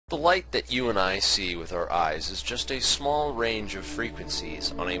The light that you and I see with our eyes is just a small range of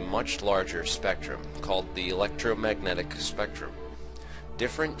frequencies on a much larger spectrum called the electromagnetic spectrum.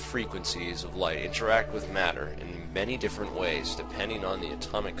 Different frequencies of light interact with matter in many different ways depending on the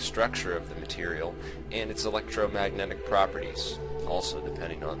atomic structure of the material and its electromagnetic properties, also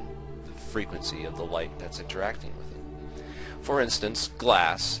depending on the frequency of the light that's interacting with it. For instance,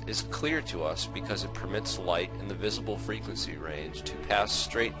 glass is clear to us because it permits light in the visible frequency range to pass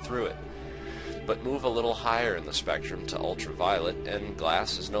straight through it, but move a little higher in the spectrum to ultraviolet and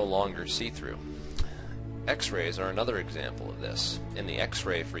glass is no longer see-through. X-rays are another example of this. In the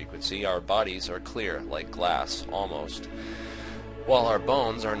X-ray frequency, our bodies are clear, like glass, almost, while our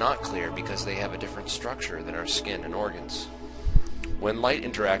bones are not clear because they have a different structure than our skin and organs. When light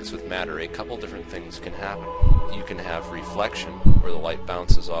interacts with matter, a couple different things can happen. You can have reflection, where the light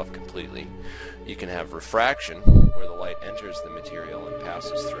bounces off completely. You can have refraction, where the light enters the material and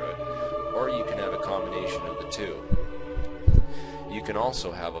passes through it. Or you can have a combination of the two. You can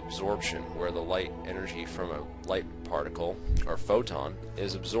also have absorption, where the light energy from a light particle, or photon,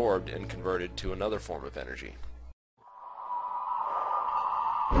 is absorbed and converted to another form of energy.